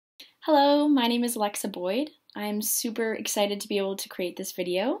Hello, my name is Alexa Boyd. I'm super excited to be able to create this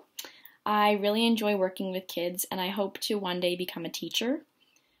video. I really enjoy working with kids and I hope to one day become a teacher.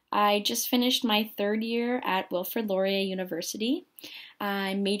 I just finished my third year at Wilfrid Laurier University.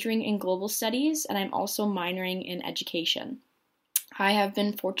 I'm majoring in global studies and I'm also minoring in education. I have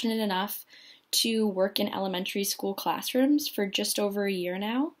been fortunate enough to work in elementary school classrooms for just over a year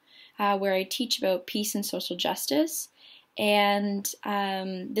now, where I teach about peace and social justice. And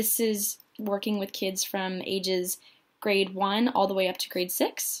this is working with kids from ages grade 1 all the way up to grade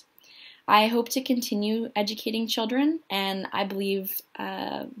 6. I hope to continue educating children, and I believe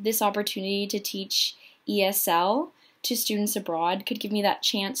this opportunity to teach ESL to students abroad could give me that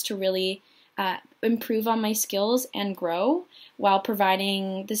chance to really improve on my skills and grow while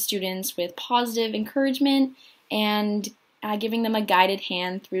providing the students with positive encouragement and giving them a guided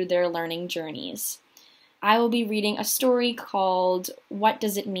hand through their learning journeys. I will be reading a story called What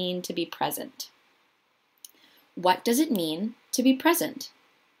Does It Mean to Be Present? What does it mean to be present?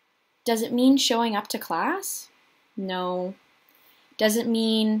 Does it mean showing up to class? No. Does it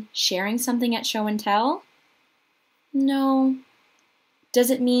mean sharing something at show and tell? No. Does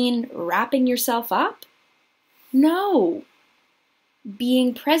it mean wrapping yourself up? No.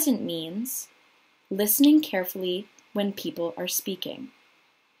 Being present means listening carefully when people are speaking,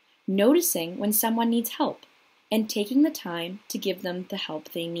 noticing when someone needs help, and taking the time to give them the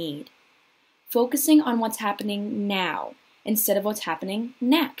help they need. Focusing on what's happening now instead of what's happening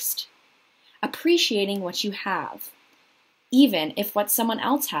next. Appreciating what you have, even if what someone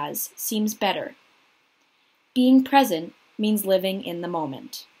else has seems better. Being present means living in the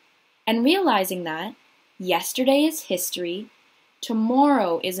moment, and realizing that yesterday is history,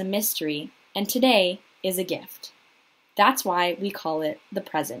 tomorrow is a mystery, and today is a gift. That's why we call it the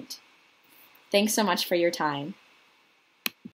present. Thanks so much for your time.